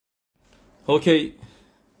אוקיי,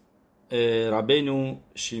 רבנו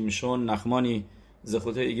שמשון נחמני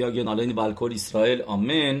זכותו יגן עלינו ועל כל ישראל,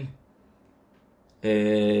 אמן.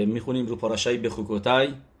 میخونیم رو پاراشای بخوکوتای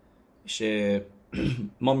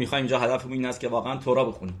ما میخوایم اینجا هدفمون این است که واقعا تورا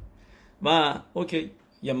بخونیم و اوکی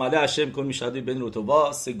یه مله هشم کن میشهده بین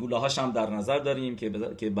روتوبا سگوله هاش هم در نظر داریم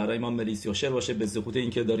که برای ما مریسی و شر باشه به زخوت این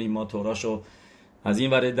که داریم ما توراشو از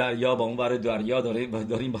این ور دریا با اون ور دریا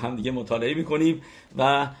داریم با هم دیگه مطالعه میکنیم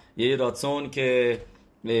و یه راتسون که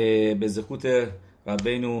به زخوت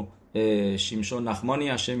ربینو شمشون نخمانی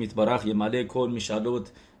هشم یتبارخ یه مله کل میشهده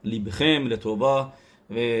لیبخم لطوبا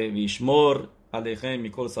و ویشمور علیخم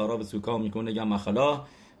میکل سارا و سوکا میکنه گم مخلا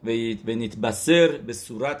و نتبصر به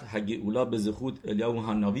صورت هگئولا به زخود الیاهو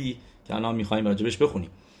حناوی که الان میخوایم راجبش بخونیم.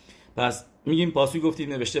 پس میگیم پاسوی گفتیم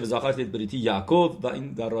نوشته به زاخرت بریتی یعقوب و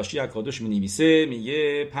این در راشی اکادوش مینویسه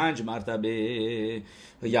میگه 5 مرتبه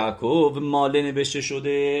یعقوب ماله نوشته شده،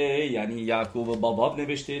 یعنی یعقوب باباب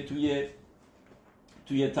نوشته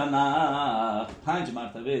توی تنخ 5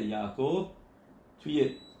 مرتبه یعقوب توی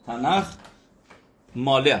تنخ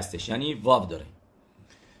ماله هستش، یعنی واو داره.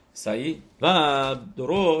 صحیح؟ و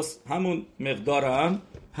درست همون مقدارم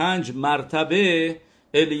 5 مرتبه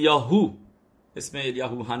الیاهو، اسم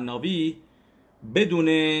الیاهو حناوی بدون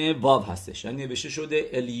واو هستش، یعنی نوشته شده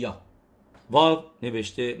الیا، واو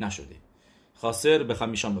نوشته نشده. خاصر به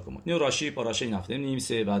خمیشان بکنم. نیو راشی پاراشه نفته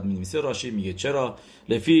می‌نویسه، بعد می‌نویسه راشی میگه چرا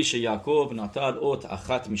لفیش یعقوب ناتال اوت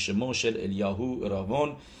اخت میشمو شل الیاهو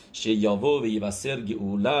راون شیاوو و یوسر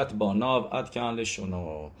گئولت با ناو ادکن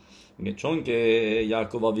لشونو. میگه چون که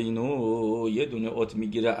یعقوب وینو یه دونه اوت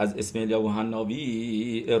میگیره از اسم الیاهو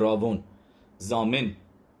حناوی راون زامن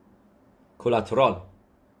کلاترال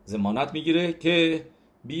ضمانت میگیره که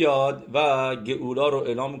بیاد و گئولا رو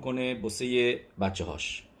اعلام کنه بسه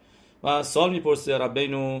بچه‌هاش. و سوال میپرسه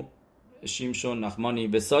ربینو شمشون نخمانی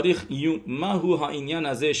به ساریخ ما هو ها اینیان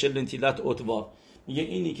ازه شل انتیلت اوتواو، میگه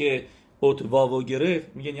اینی که اوتواو گرفت،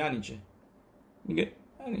 میگه یعنی چه؟ میگه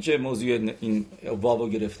یعنی چه موضوع این واو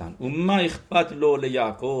گرفتن؟ و ما اخبت لول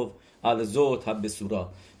یعقوب الزوت هب بسورا،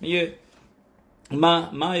 میگه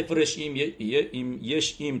ما افرش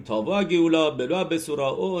یش ایم تاوا گئولا بلوا بسورا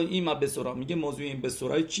او ایم بسورا، میگه موضوع این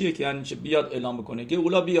بسورا چیه که یعنی چه بیاد اعلام بکنه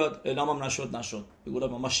گئولا بیاد، اعلامم نشد بگولا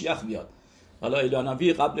ما مشیخ بیاد. حالا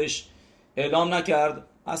الهانوی قبلش اعلام نکرد،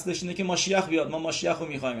 اصلش اینه که مشیخ بیاد، ما مشیخ رو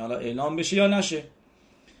میخوایم، حالا اعلام بشه یا نشه.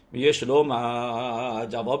 میگه شلوم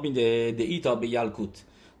جواب میده دعی تا به یلکوت،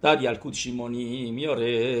 در یلکوت شیمونی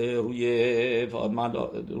میاره روی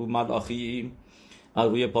ملاخی،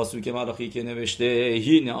 روی پاسوک ملاخی که نوشته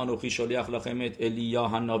هین آنوخی شلیخ لخمت الیا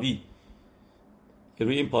حناوی،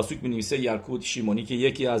 روی این پاسوک می‌نویسه یلکوت شیمونی که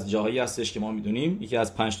یکی از جاهایی هستش که ما میدونیم، یکی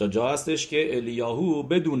از 5 تا جا هستش که الیاهو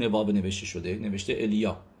بدون واو نوشته شده، نوشته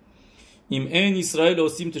الیا. ایم این اسرائیل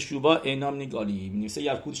اوسیم تشوبا اینام نگالی، می‌نویسه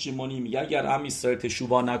یلکوت شیمونی میگه اگر هم اسرائیل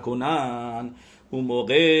تشوبا نکنن اون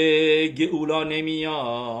موقع گئولا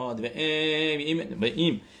نمیاد و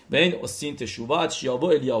این اوسیم تشوبا شیابو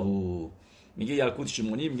الیاهو، میگه یلکوت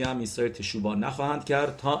شیمونی میگه هم اسرائیل تشوبا نخواهند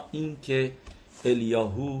کرد تا اینکه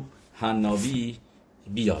الیاهو حناوی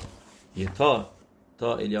بیاد. یه تا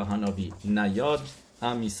الیاهو حناوی نیاد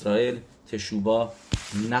هم اسرائیل تشوبا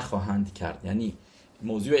نخواهند کرد. یعنی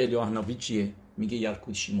موضوع الیاهو حناوی چیه؟ میگه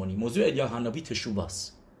یلکوت شیمونی موضوع الیاهو حناوی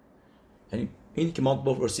تشوباست. یعنی این که ما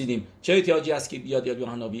بپرسیدیم چه احتیاجی هست که بیاد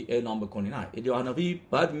الیاهو حناوی اعلام بکنه؟ نه، الیاهو حناوی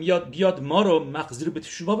باید بیاد ما رو مخزیر به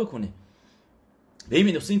تشوبا بکنه.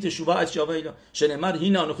 ببین نفسین تشوبا از جاوا شنمر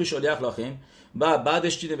هین آنوخی شلیخ لخم و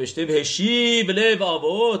بعدش چی نوشته بهشی ولو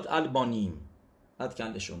آوت البانیم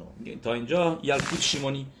ادکندشونو. تا اینجا یلکوت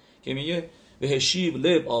شیمونی که میگه بهشی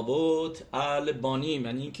ولو آوت البانیم،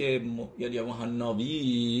 یعنی که الیاهو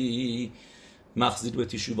حناوی مخزیر به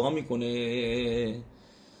تشوبا میکنه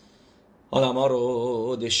آدما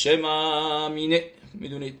رو دشمامینه.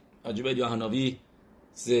 میدونید عجیبه الیاهو حناوی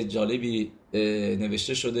جالبی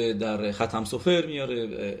نوشته شده در ختم سفر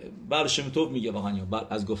میاره، بال شم توب میگه واقعا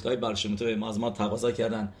از گفتهای بال شم توب از ما تقاضا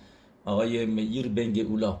کردن آقای میر بن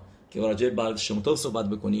گئولا که راجع به بال شم توب صحبت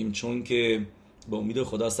بکنیم، چون که به امید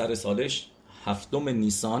خدا سر سالش 7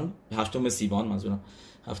 نیسان 7 سیوان منظورم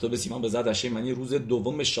 7 سیوان به زد هشم، یعنی روز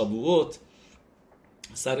دوم شابوت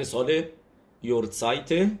سر سال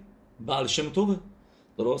یورتسایت بال شم توب،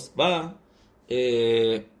 درست؟ و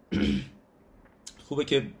خوبه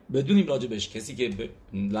که بدونیم راجبش کسی که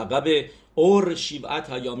لقب اور شیبعت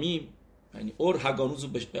هیامی، یعنی اور هگانوز رو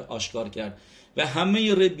آشکار کرد و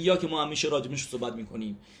همه ربیا که ما همیشه راجبش صحبت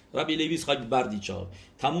میکنیم، ربی لیویس خاک بردیچا،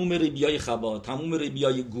 تمام ربیای خبا، تمام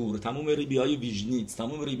ربیای گور، تمام ربیای ویژنیت،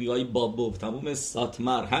 تمام ربیای بابوب، تمام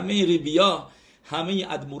ساتمر، همه ربیا، همه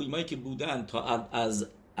ادموریمایی که بودن تا از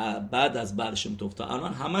بعد از بعل شم توف تا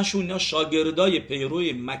الان همشون اینا شاگردای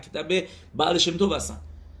پیروی مکتب بعل شم توف هستن.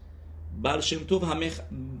 بعل شم توف همه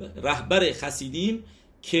رهبر خسیدیم،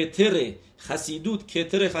 کتر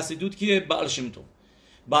خسیدوت که بعل شم توف،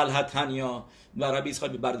 بعل حتنیا و ربی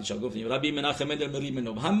اسحاق بردیچا گفتیم، ربی مناخم دل مری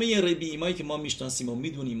منو، همه ربیمایی که ما میشناسیم و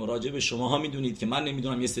میدونیم و راجع به شماها میدونید که من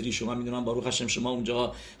نمیدونم، یه سری شما میدونم، باروخ هاشم شما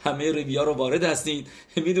اونجا همه ربیا رو وارد هستید،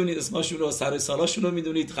 میدونید اسمشون رو، سر سالاشون رو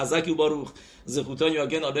میدونید، خزک و باروخ زخوتان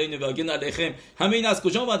یاگن علینا و یاگن علیکم، همه این از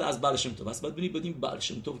کجا اومد؟ از بعل شم توف. بس بعد ببینیم بعل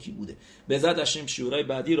شم توف کی بوده. به ذات هاشم شورای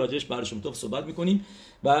بعدی راجعش بعل شم توف صحبت میکنیم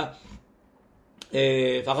و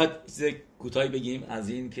فقط کوتاهی بگیم از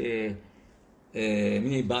این که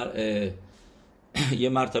می‌بینید یه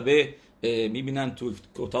مرتبه میبینن تو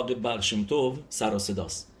اتاق بعل شم توف سر و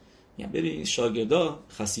صداست. یعنی ببین شاگردا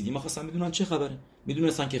خسیدی ما خواستن بدونن چه خبره،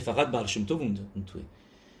 میدونستن که فقط بعل شم توف اون توی.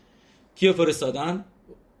 کیو فرستادن؟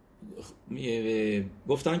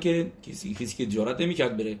 گفتن که کسی که جرئت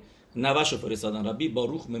نمی‌کرد بره، نوه‌شو فرستادن، ربی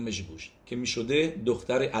باروخ ممشبوش که میشده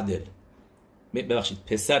دختر عدل، ببخشید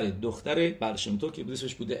پسر دختر بعل شم توف که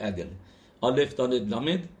اسمش بوده عدل، الف دال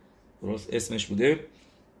لامد درست اسمش بوده.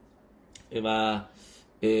 و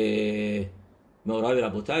مورای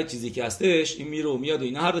ربوتای چیزی که هستش این میره و میاد و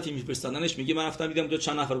اینا، هر وقتی میفرستادنش میگه من رفتم دیدم دو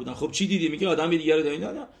چند نفر بودن. خب چی دیدی؟ میگه آدم دیگه رو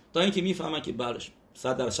دیدن، تا اینکه میفهمن که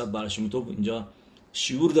 100% بعل شم توف اینجا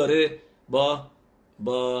شعور داره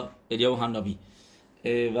با الیاهو حنابی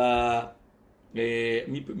و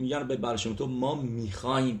میگن به بعل شم توف ما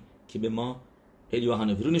میخوایم که به ما الیاهو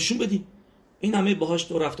حنابی رو نشون بدی. این همه باهاش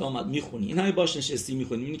تو رفت آمد میخونی، این همه باهاش نشستی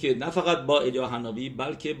میخونی، اینی که نه فقط با الیاهو حنابی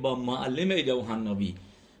بلکه با معلم الیاهو حنابی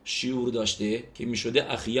شعور داشته که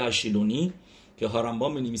میشده اخیه شیلونی که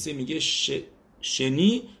هارمبام می‌نویسه، میگه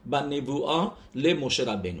شنی با نبوعا لموشه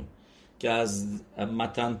ربینو که از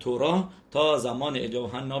متن تورا تا زمان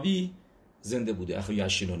الیاهو حنابی زنده بوده اخیه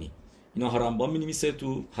شیلونی. اینا هارمبام می‌نویسه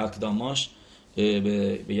تو حکداماش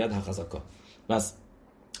به ید حخزکا. بس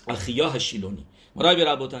اخیه شیلونی مرای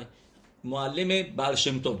ربوتای معلم بعل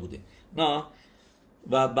شم توف بوده. نه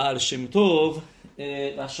و بعل شم توف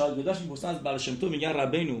و شاگرداش میپرسن از بعل شم توف، میگن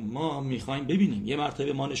ربینو ما میخوایم ببینیم، یه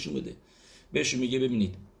مرتبه ما نشون بده. بهشون میگه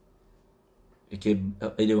ببینید که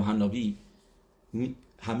الیاهو حنابی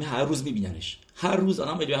همه هر روز میبیننش، هر روز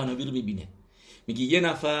آدم الیاهو حنابی رو میبینه. میگه یه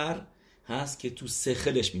نفر هست که تو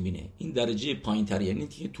سخلش میبینه، این درجه پایین تریه، یعنی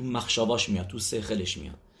که تو مخشباش میاد، تو سخلش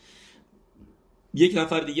میاد. یک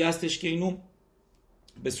نفر دیگه هستش که اینو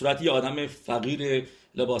به صورت یه آدم فقیر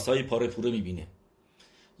لباسهای پاره پوره میبینه.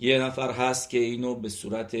 یه نفر هست که اینو به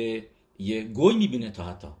صورت یه گوی میبینه، تا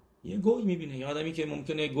حتی یه گوی میبینه، یه آدمی که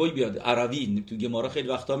ممکنه گوی بیاد، عربی تو گمارا خیلی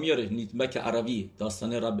وقتا میاره نیتمک عربی،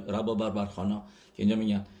 داستان ربا بربرخانا که اینجا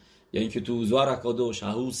میگن، یا اینکه تو زوار اکادوش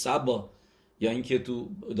هاو سبا، یا اینکه تو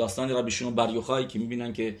داستان ربی شون بریوخای که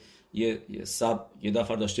میبینن که یه سب یه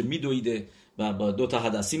دفعه داشته میدویده و با دو تا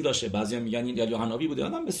حدثیم داشته. بعضیا میگن این الیاهو حنابی بوده.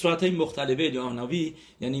 آدم به صورت‌های مختلفه الیاهو حنابی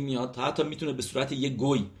یعنی میاد، حتی میتونه به صورت یه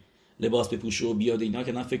گوی لباس بپوشه و بیاد اینا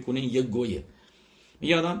که نه فکر کنه این یه گویه.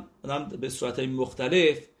 میگه آدم به صورت‌های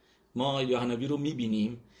مختلف ما الیاهو حنابی رو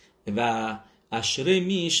میبینیم و اشره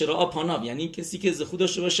میشرا پاناب، یعنی کسی که زخود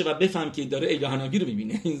داشته باشه و بفهم که داره الیاهو حنابی رو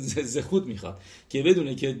میبینه، این زخود میخواد که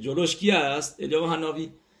بدونه که جلوش کی است، الیاهو حنابی.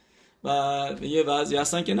 و یه بعضی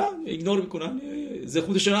هستن که نه ایگنور میکنن،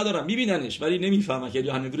 زخودش رو ندارن، میبیننش ولی نمیفهمن که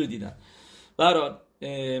الیاهو حنابی رو دیدن. برحال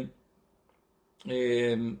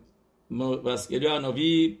بس الیاهو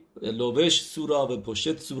حنابی لوبش سورا و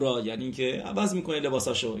پشت سورا، یعنی که عوض میکنه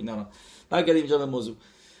لباساشو اینا رو. برگردیم اینجا به موضوع.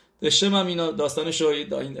 داشتم هم اینا داستانشو،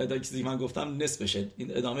 این چیزی من گفتم نصفشه،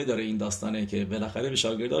 این ادامه داره این داستانه که بالاخره به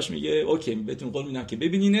شاگرداش میگه اوکی بهتون قول میدم که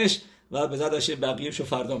ببینینش و به زدش بقیه‌شو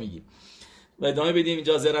فردا میگیم. و ادامه بدیم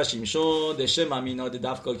اینجا زرشیم شد دشم امیناد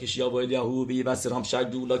دفکال کشیا با الیاهو بی بسرام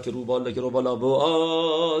شگدولا که روبالا و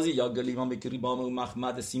آزی یا گلیمان بکری بام و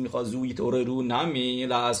محمد سیم خازوی طور رو نمی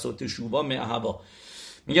لحظات شوبا معهبا.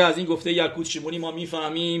 میگه از این گفته یکوت شمونی ما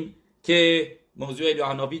میفهمیم که موضوع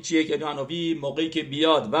الیاهو حنابی چیه، که الیاهو حنابی موقعی که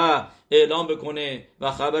بیاد و اعلام بکنه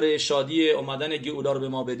و خبر شادی اومدن گئولا رو به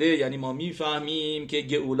ما بده، یعنی ما میفهمیم که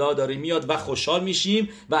گئولا داره میاد و خوشحال میشیم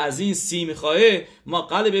و از این سیمخواه ما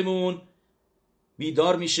قلبمون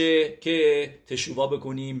بیدار میشه که تشووا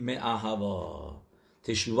بکنیم معهوا،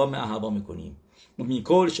 تشووا معهوا میکنیم.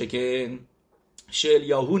 میکل شکن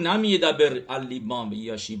الیاهو نمیدبر اللیبام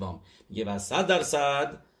یا شیبام، میگه و 100%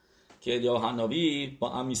 که الیاهو حنابی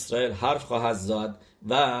با ام اسرائیل حرف خواهد زد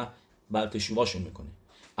و بر تشوواشون میکنه.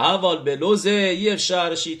 اول بلوزه یه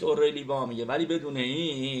شهر شیت اور لیبام، میگه ولی بدون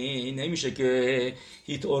این نمیشه که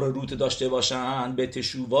هیت اور روت داشته باشن به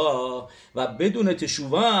تشووا و بدون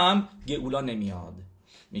تشووا هم گئولا نمیاد.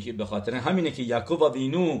 میگه به خاطر همینه که یعقوب و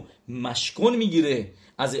وینو مشکن میگیره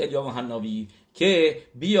از الیاهو حناوی که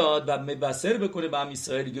بیاد و مبصر بکنه به هم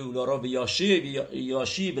اسرائیل گئولا را و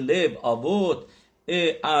یاشی به لب آوت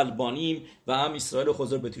البانیم و هم اسرائیل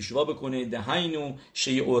خود به تشووا بکنه دهینو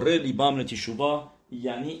شیعوره لیبام تشووا،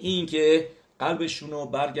 یعنی این که قلبشون رو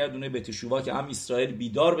برگردونه به تشووا که هم اسرائیل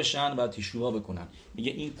بیدار بشن و تشووا بکنن.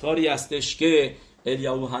 میگه این کاری هستش که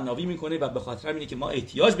الیاهو حناوی میکنه و به خاطر همینه که ما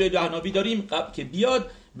احتیاج به الیاهو حناوی داریم که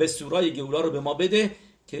بیاد به سورای گئولا رو به ما بده،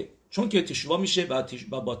 که چون که تشووا میشه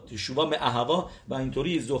و با تشووا معهوا و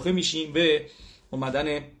اینطوری زوخه میشیم به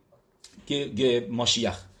اومدن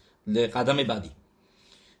ماشیخ قدم بعدی.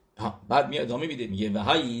 بعد می ادامه میده میگه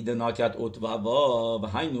و هی دناکت اوتوا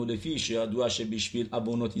و هی نولفیش یا دوش بیشفیل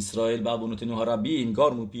ابونوت اسرائیل و ابونوت نوح ربیم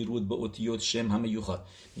گارمو پیرود به اوتیوت شم همه یوخاد.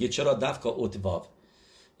 میگه چرا دفکا اوتوا؟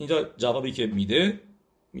 اینجا جوابی که میده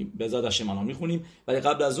بذات شمانا میخونیم، ولی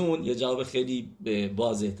قبل از اون یه جواب خیلی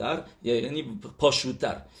واضح‌تر یعنی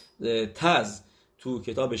پاشوت‌تر. تز تو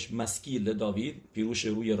کتابش مسکیل داوید پیروش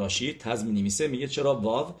روی راشید تز می‌نویسه، میگه چرا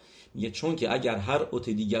واو؟ میگه چون که اگر هر اوت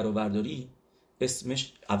دیگر رو برداری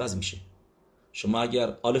اسمش عوض میشه. شما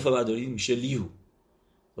اگر الف رو بردارید میشه لیو،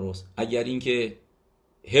 درست؟ اگر اینکه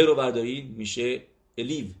ه رو بردارید میشه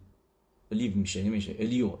الیو میشه، نمیشه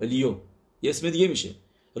الیو یه اسم دیگه میشه.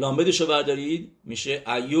 لامبدش رو بردارید میشه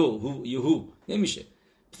ایو یهو نمیشه.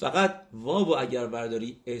 فقط واو اگر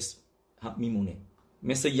برداری اسم میمونه،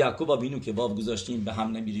 مثل یعقوب و وینو که واو گذاشتیم به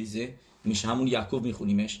هم نمیریزه میشه همون یعقوب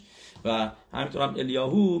میخونیمش. و همینطور هم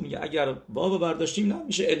الیاهو میگه اگر واو برداشتیم نه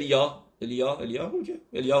میشه الیاهو که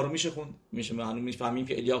الیاهو رو میشه خوند، میشه ما هنوز میفهمیم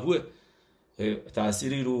که الیاهو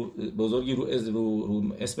تأثیری رو بزرگی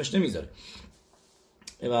رو اسمش نمیذاره.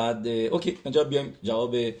 بعد اوکی اینجا بیایم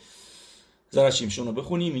جواب زرشیمشون رو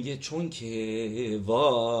بخونیم. میگه چون که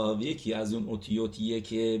واو یکی از اون اوتیوتیه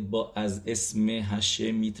که با از اسم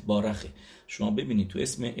هشمیت بارخه. شما ببینید تو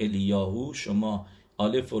اسم الیاهو شما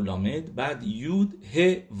الف و لامد بعد یود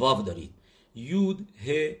ه واو دارید. یود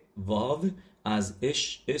ه واو از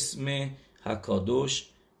اسم حکادوش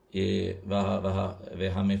و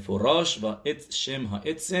همه فراش و شم ها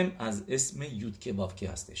اتسم از اسم یود که واو که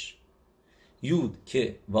هستش. یود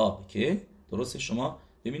که واو که درسته. شما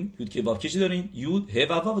ببین یود که واو که چی دارین؟ یود ه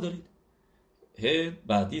و واو دارید. ه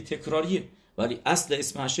بعدی تکراریه، ولی اصل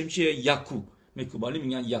اسم هشم چیه؟ یکو. مکوبالی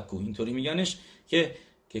میگن یکو، اینطوری میگنش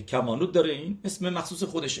که کمانوت داره، این اسم مخصوص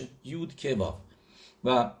خودشه یود که واو.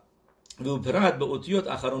 و پرد به اوتیوت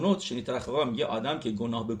اخرونوت شنی ترخوا میگه آدم که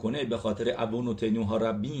گناه بکنه به خاطر ابونوت نوح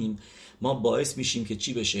ربیم ما باعث میشیم که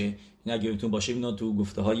چی بشه. این اگه یادتون باشه اینا تو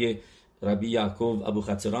گفته های ربی یعقوب ابو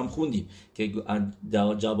خطرام خوندیم که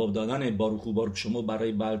جواب دادن باروخ شما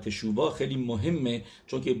برای بلت شوبا خیلی مهمه،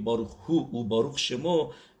 چون که باروخ و باروخ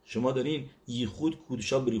شما دارین یخود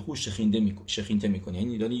کودشا بریخو شخینته میکنه،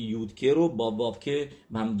 یعنی دارین یودکه رو با واوکه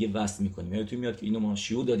هم وصل میکنیم. یادتون میاد که اینو ما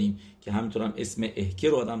شیوع دادیم که همینطور هم اسم احکه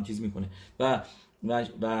رو آدم چیز میکنه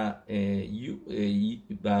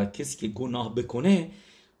و کسی که گناه بکنه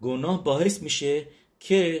گناه باعث میشه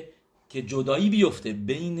که جدایی بیفته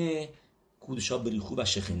بین کودشا بریخو و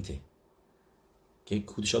شخینته، که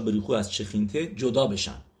کودشا بریخو از شخینته جدا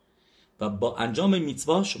بشن و با انجام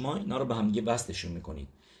میتوا شما اینا رو به هم دیگه وصلشون میکنید.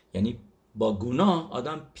 یعنی با گناه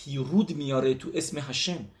آدم پیرود میاره تو اسم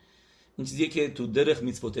هشم. این چیزیه که تو درخ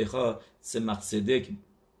میتوتیخا سه مقصده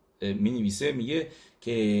می نویسه، میگه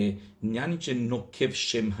که یعنی چه نکف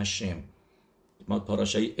شم هشم. ما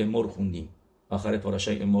پاراشای امور خوندیم، آخر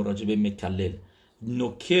پاراشای امور راجع به مکلل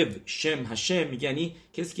نکف شم هشم میگه یعنی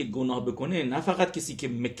کسی که گناه بکنه نه فقط کسی که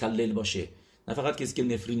مکلل باشه، نه فقط کسی که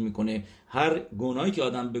نفرین میکنه، هر گناهی که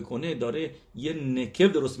آدم بکنه داره یه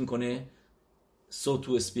نکب درست میکنه،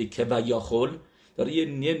 صوتو اسپیک و یا خل داره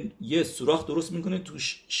یه سوراخ درست میکنه تو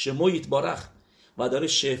شمویت بارخ و داره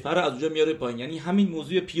شفر از اونجا میاره پایین. یعنی همین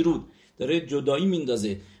موضوع پیرود داره جدایی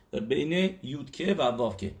میندازه بین یودکه و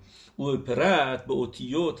واوکه. او پرت به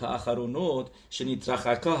اوتیو تا اخرونوت شنید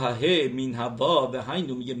رخکا ها مین هوا و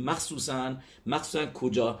هینو میگه مخصوصا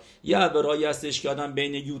کجا یه عبرایی هستش که آدم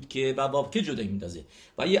بین یودکه و واوکه جدایی میندازه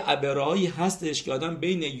و یه عبرایی هستش که آدم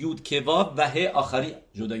بین یودکه واو و ه آخری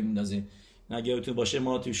جدایی میندازه. اگه یادتون باشه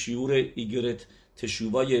ما تو شیور ایگرت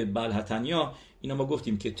تشووای بلحتنیا اینا ما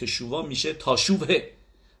گفتیم که تشووا میشه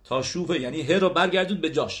تاشوه یعنی ه رو برگردود به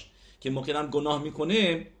جاش، که موقع هم گناه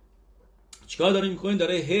میکنه چیکار داره میکنه؟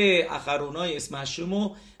 داره ه اخرونای اسم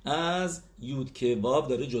هشمو از یود که واو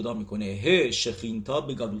داره جدا میکنه. ه شخینتا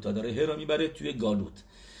به گالوتا داره ه رو میبره توی گالوت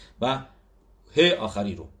و ه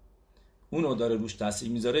آخری رو اونو داره روش تاثیر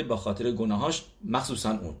میذاره با خاطر گناهاش،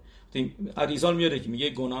 مخصوصا اون عریزال میاره که میگه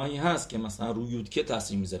گناهی هست که مثلا روی یودکه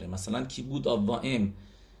تاثیر میذاره، مثلا کی بود آوائم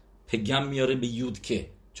پگم میاره به یودکه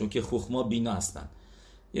چون که خخما بینا هستن.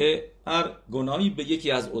 هر گناهی به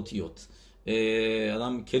یکی از اوتیوت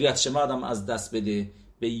آدم کریت شما آدم از دست بده،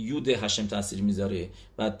 به یود هشم تاثیر میذاره.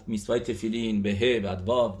 بعد میسوای تفیلین به ه، بعد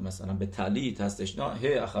واو مثلا به تلیت هستش، نه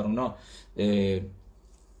ه اخرونا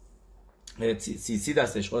سی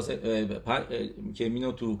دستش که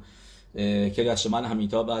مینو تو کریت شما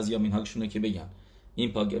همیتا بعضیا منهاگشونه که بگن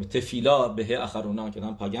این تفیلا به ه اخرونا که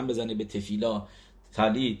دارن پاگم بزنه به تفیلا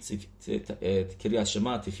تلیت کریت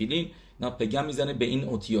شما تفیلین، نه پگم میزنه به این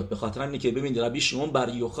اوتیوت. به خاطر اینه که ببینید ربی شیمون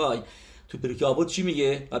بر یوخای تو پرکه آبود چی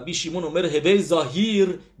میگه؟ ربی شیمون عمر هوه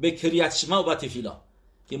ظاهیر به کریت شما و تفیلا،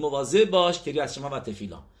 که مواظب باش کریت شما و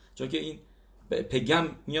تفیلا، چون که این پگم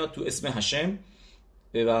میاد تو اسم هشم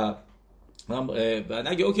و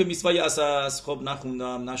نگه اوکی میسوای اساس خب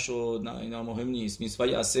نخوندم نشد، نه اینا مهم نیست،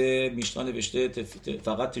 میسوای اسه میشنا نوشته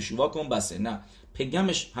فقط تشووا کن بسه، نه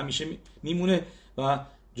پگمش همیشه میمونه و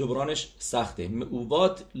جبرانش سخته.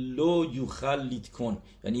 معوات لو یوخلیت کن،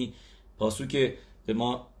 یعنی پاسو که به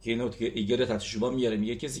ما که اینو که ایگره تشووا میاره،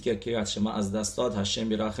 میگه کسی که کریت شما از دست داد هشم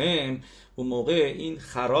برحم، اون موقع این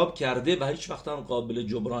خراب کرده و هیچ وقت هم قابل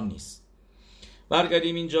جبران نیست.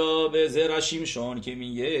 برگردیم اینجا به زرشیم شون که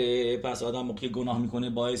میگه پس آدم موقعی گناه میکنه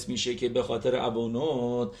باعث میشه که به خاطر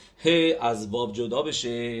عوانوت از واو جدا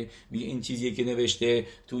بشه. این چیزیه که نوشته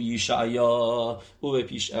تو یشعیا او به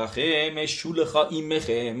پیش اخم شولخا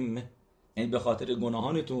ایمخم، یعنی به خاطر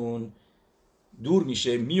گناهانتون دور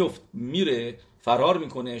میشه، میره فرار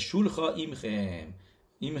میکنه. شولخا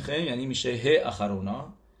ایمخم یعنی میشه ه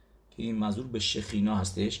اخرونا که این مزور به شخینا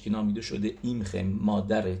هستش که نامیده شده ایمخم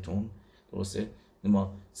مادرتون، درسته؟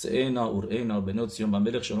 ما سئنا اورئنا بنوت سیون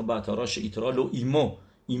بملخ شنو بعتراش ایترال و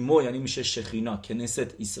ایمو یعنی میشه شخینا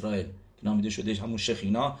کنست اسرائیل که نامیده شده همون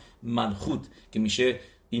شخینا ملخوت که میشه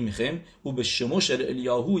ایمخم. و به شموش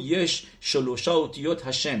الیاهو یش شلوشا اوتیوت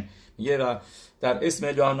هشم، میگه در اسم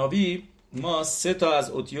الیاهناوی ما 3 تا از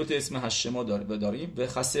اوتیوت اسم هشم داریم و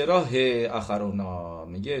خسرا ه اخرونا،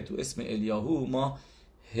 میگه تو اسم الیاهو ما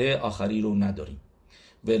ه آخری رو نداریم.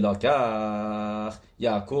 ولاکخ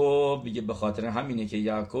یعقوب میگه به خاطر همینه که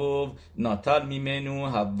یعقوب ناتال میمنو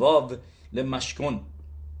حواو لمشکن،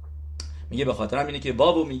 میگه به خاطر همینه که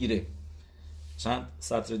واو میگیره. چند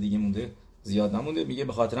سطر دیگه مونده، زیاد نمونده. میگه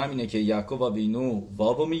به خاطر همینه که یعقوب و وینو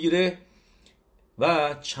واو میگیره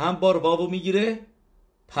و چند بار واو میگیره؟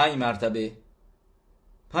 5 مرتبه.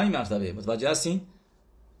 متوجه هستین؟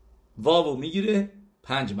 واو میگیره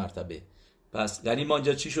 5 مرتبه. پس یعنی ما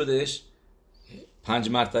اینجا چی شدش؟ 5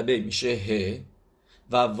 مرتبه میشه ه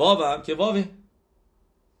و واو هم که واوه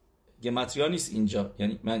گمتریا نیست اینجا،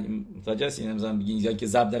 یعنی من متوجه هستین مثلا بگین اینجا که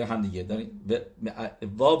ضرب در هم دیگه دارین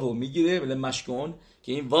واو میگیره ولی مشکون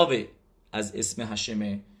که این واو از اسم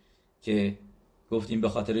هشمه که گفتیم به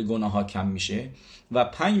خاطر گناه ها کم میشه و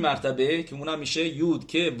 5 مرتبه که اونم میشه یود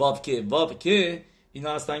که واو که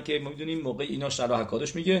اینا هستن که ما میدونیم موقع اینا شرح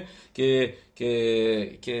حکادش میگه که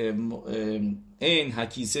این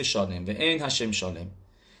حکیسه شالم و این هشم شالم،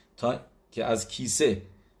 تا که از کیسه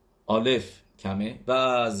الف کمه و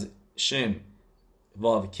از شم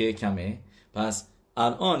واو که کمه. پس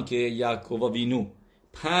الان که یعقوب و وینو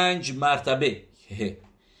 5 مرتبه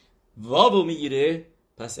واو میگیره،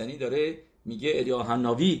 پس یعنی داره میگه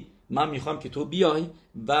الیاهناوی من میخوام که تو بیای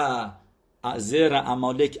و زر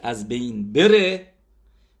عمالک از بین بره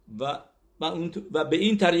و به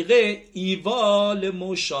این طریقه ایوا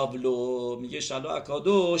لموشاولو، میگه شلا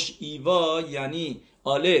اکادوش ایوا یعنی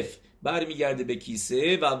الف برمیگرده به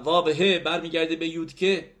کیسه و واو ه برمیگرده به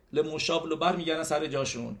یودکه لموشاولو برمیگردن سر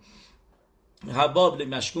جاشون. حباب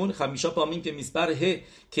لمشکون خمیشا پامین که میسپر ه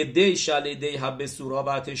که دی شل دی حب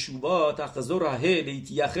سورابت شوبا تخزر ه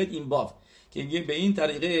لیت یخد این واو که میگه به این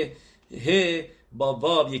طریقه ه با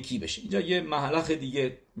واو یکی بشه. اینجا یه محلخ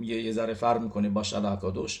دیگه میگه یه ذره فرق میکنه با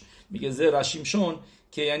شلعکادوش، میگه زه رشیم شون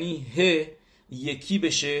که یعنی ه یکی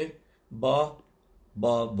بشه با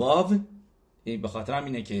واو، به خاطر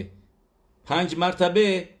همینه که 5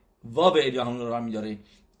 مرتبه واو الیاهون رو میداره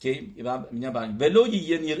که ولو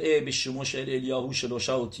یه نیرعه به شموش الیاهو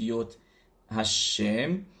شلوشا اوتیوت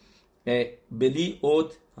هشم بلی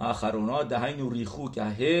اوت آخرونا دهین ریخو که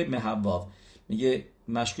ه مهواو، میگه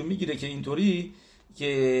مشکوم میگیره که اینطوری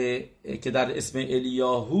که در اسم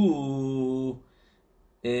الیاهو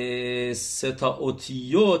 3 تا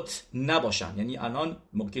اوتیوت نباشن. یعنی الان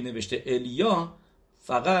موقع نوشته الیا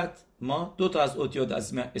فقط ما 2 تا از اوتیوت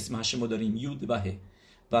از اسم هشمو داریم، یود و ه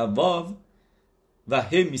و واو و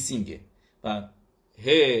ه میسینگه و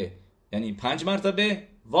ه یعنی 5 مرتبه،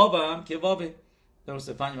 واو هم که واو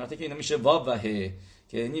درسته 5 مرتبه که اینا میشه واو و ه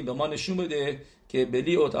که یعنی به ما نشون بده که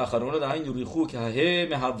بلی اوت آخرونه در این ریخو که ه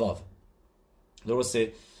مهواو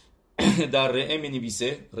درسته. در رئم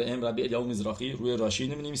می‌نویسه، رئم ربی الیاهو مزراخی روی راشی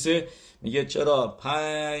می‌نویسه، میگه چرا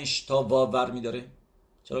 5 تا واو ور می‌داره؟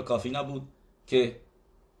 چرا کافی نبود که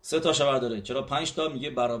 3 تا شور داره؟ چرا 5 تا؟ میگه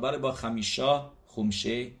برابر با خمیشا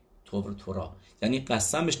خمشه تورا، یعنی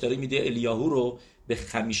قسمش داره میده الیاهو رو به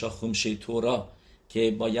خمیشا خمشه تورا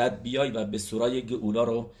که باید بیای و به سورای گئولا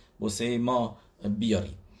رو واسه ما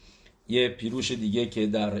بیاری. یه پیروش دیگه که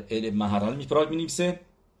در مهرال میپراگ می‌نویسه،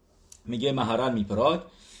 میگه مهرال میپراگ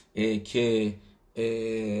که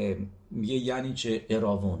میگه یعنی چه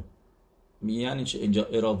اراون، میگه یعنی چه اینجا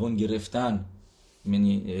اراون گرفتن،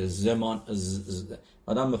 یعنی زمان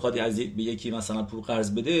آدم میخواد از به یکی مثلا پول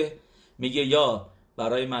قرض بده، میگه یا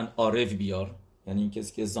برای من عارف بیار، یعنی این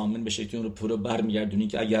کسی که ضامن بشه که اون رو پولو برمیگردونی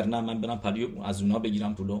که اگر نه من برم پلیو از اونها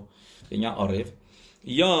بگیرم پولو، یعنی عارف،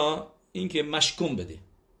 یا اینکه مشکوم بده.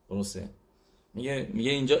 درسته؟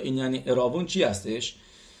 میگه اینجا این یعنی اراون چی هستش؟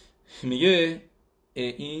 میگه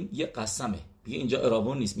این یه قسمه. میگه اینجا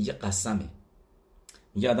اراون نیست، میگه قسمه.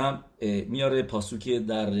 میگه آدم میاره پاسوکی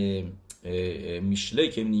در میشله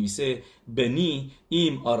که می‌نویسه بنی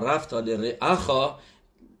ایم عرفت لرعخا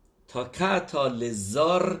تا کتا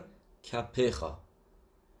لزار کپخا،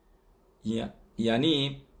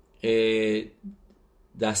 یعنی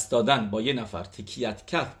دست دادن با یه نفر تکیت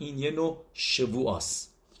کف، این یه نوع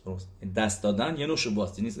شبوعاست. دست دادن یه نوع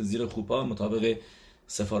شبوعاست، یعنی زیر خوپا مطابق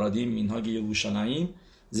سفارادیم اینها که یروشلایم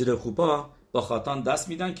زیر خوپا با خاتان دست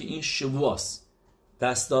میدن که این شبوعاست.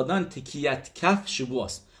 دست دادن تکیت کف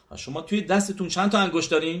شبوعاست. شما توی دستتون چند تا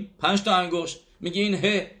انگشت دارین؟ 5 تا انگشت. میگه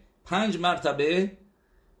این 5 مرتبه،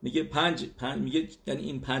 میگه 5 میگه یعنی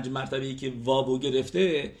این 5 مرتبه‌ای که واو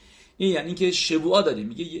گرفته، این یعنی که شبوعا داره.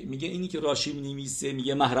 میگه اینی که راشی می‌نویسه،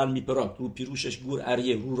 میگه محرم میپراک رو پیروشش گور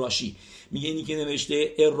اریه رو راشی، میگه اینی که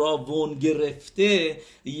نوشته اراون گرفته،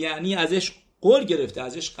 یعنی ازش قول گرفته،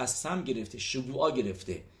 ازش قسم گرفته، شبوعا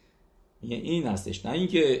گرفته. میگه این هستش، نه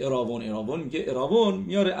اینکه اراون. میگه اراون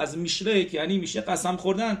میاره از میشرک، یعنی میشه قسم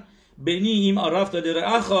خوردن. بنی ایم عرفت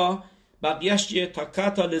لرعخا بقیهش یه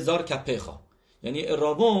تاکتا لزار کپخا، یعنی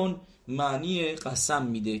اراون معنی قسم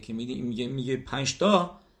میده که میگه 5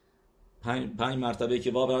 تا 5 مرتبه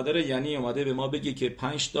که واو نداره، یعنی اومده به ما بگه که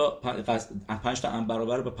 5 تا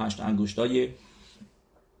برابر با 5 تا انگشتای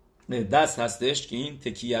دست هستش که این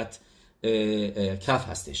تکیت کف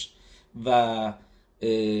هستش. و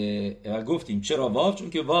گفتیم چرا واو؟ چون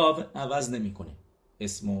که واو عوض نمیکنه،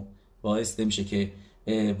 اسمو باعث نمیشه که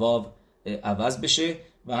واو عوض بشه.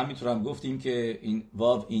 و همینطور هم گفتیم که این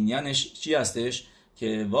واو این یعنیش چی هستش؟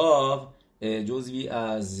 که واو جزوی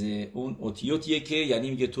از اون اوتیوتیه که یعنی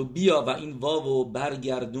میگه تو بیا و این واو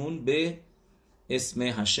برگردون به اسم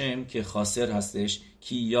هشم که خاسر هستش،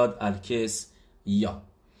 کی یاد الکس یا.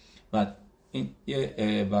 و این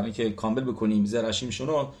برای که کامل بکنیم زرشیمشون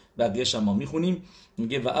رو بقیهش هم ما میخونیم.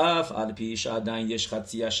 میگه و اف الپیش عدن یش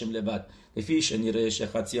خطی هشم لبد لفیش نیرش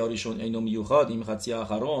خطی هاریشون اینو میوخاد این خطی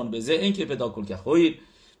آخرون بزه این که پیدا کل که خوید.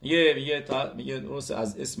 میگه درست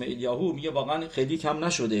از اسم الیاهو، میگه واقعا خیلی کم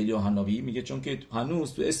نشده الیاه حناوی، میگه چون که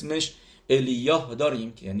هنوز تو اسمش الیاه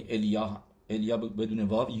داریم که یعنی الیا بدون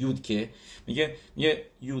واو یود که، میگه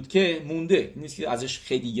یود که مونده، نیست که ازش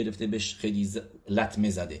خیلی گرفته بهش خیلی لطمه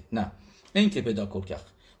زده، نه این که پیدا کلکخ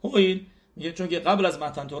هویل. میگه چون که قبل از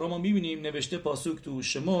متن تورا ما میبینیم نوشته پاسوک تو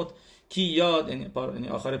شموت کی یاد، یعنی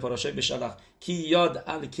آخر پاراشای بشلخ کی یاد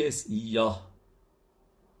الکس یا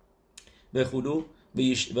به خلو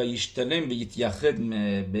و یشتلم و یتیخد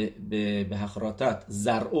به حخراتت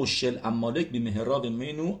زرعو شل امالک به مهراب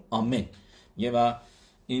منو آمن. میگه و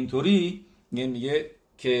اینطوری میگه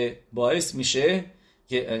که باعث میشه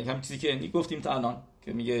که هم چیزی که گفتیم تا الان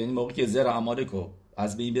که میگه این موقعی که زر امالک رو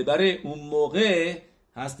از بین ببره، اون موقع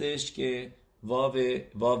هستش که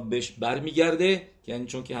واو بهش برمیگرده، یعنی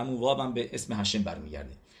چون که همون واو هم به اسم هشم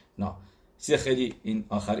برمیگرده. نه چیز خیلی این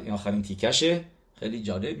آخرین تیکشه خیلی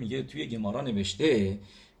جالب، میگه توی گمارا نوشته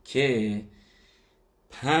که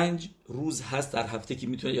 5 روز هست در هفته که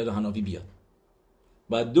میتونه الیاه حناوی بیاد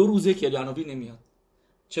و 2 روزه که الیاه حناوی نمیاد.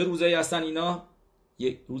 چه روزایی هستن اینا؟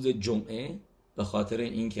 یک روز جمعه به خاطر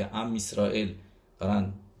اینکه عم اسرائیل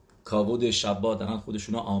دارن کاود شبات دارن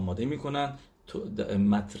خودشونو آماده میکنن،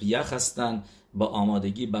 مطریخ هستن با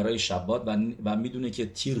آمادگی برای شبات و میدونه که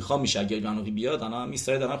تیرخا میشه اگه الیاه حناوی بیاد، عم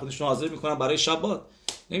اسرائیل دارن خودشونو حاضر میکنن برای شبات،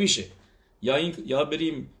 نمیشه. یا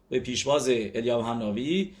بریم به پیشواز الیاه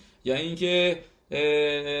حناوی، یا اینکه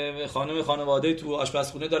خانواده تو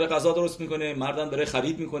آشپزخونه داره غذا درست میکنه، مردم داره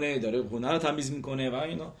خرید میکنه، داره خونه رو تمیز میکنه و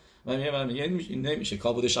اینا، و نمیشه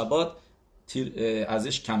کابود شبات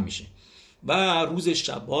ازش کم میشه. و روز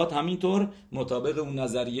شبات همینطور مطابق اون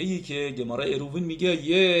نظریه‌ای که گمارا اروین میگه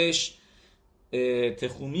یش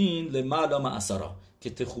تخومین لمعلم اسرا، که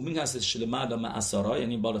تخومین هست شلمعلا معصارا،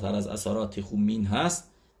 یعنی بالاتر از اثارا تخومین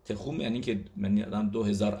هست. تخوم یعنی که من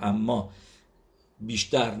 2000 اما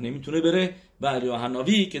بیشتر نمیتونه بره. و الیاهو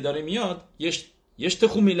حنوی که داره میاد یش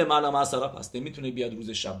تخومی لمعلا معصارا، پس نمیتونه بیاد روز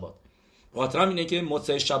شبات. خاطرم اینه که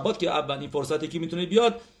موعد شبات که اولین فرصتی که میتونه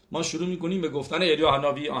بیاد، ما شروع میکنیم به گفتن الیاهو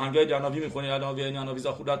حنوی، آهنگای الیاهو حنوی میخونیم، الیاهو حنوی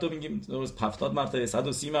زاخورتو میگیم روز 70 مرتبه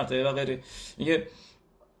 130 مرتبه و غیره. میگه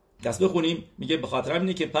دست بخونیم، میگه به خاطر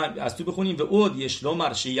اینه که از تو بخونیم و اود یشلو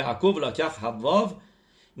مرشی یعقوب لاکخ حواو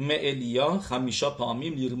مالیا خمیشا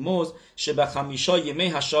پامیم لیرموز شبه خمیشا یمی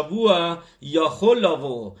هشبوع یا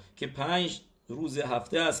خلاو، که 5 روز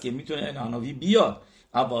هفته است که میتونه الیاهو بیاد،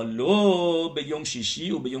 اولو به یوم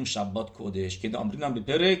شیشی و به یوم شبات کودش که دامرینم به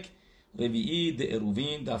پرک رویی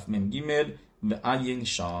دعروین دف ممگیمل و عین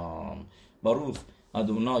شام. باروخ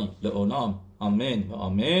ادونای لعولام آمین و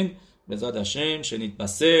آمین. بزاد هشم شنید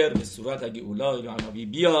بسر به صورت اگه اولای الیاهو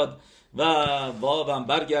بیاد و واو هم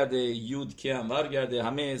برگرده، یود که هم برگرده،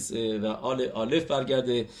 همه و آلف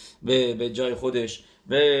برگرده به جای خودش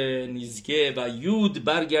و نیزکه و یود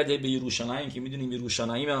برگرده به یروشلایم، که میدونیم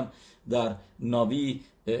یروشلایم هم در ناوی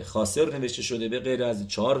خاسر نوشته شده به غیر از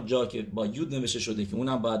 4 جا که با یود نوشته شده که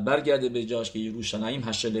اونم باید برگرده به جاش، که یروشلایم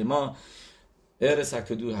هشلما ارس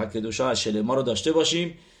هکدوشا هشلما رو داشته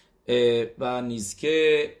باشیم و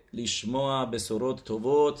نیزکه لیشموع بسورot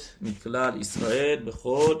טובות מכלל ישראל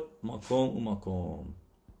בכל מקום ומקום.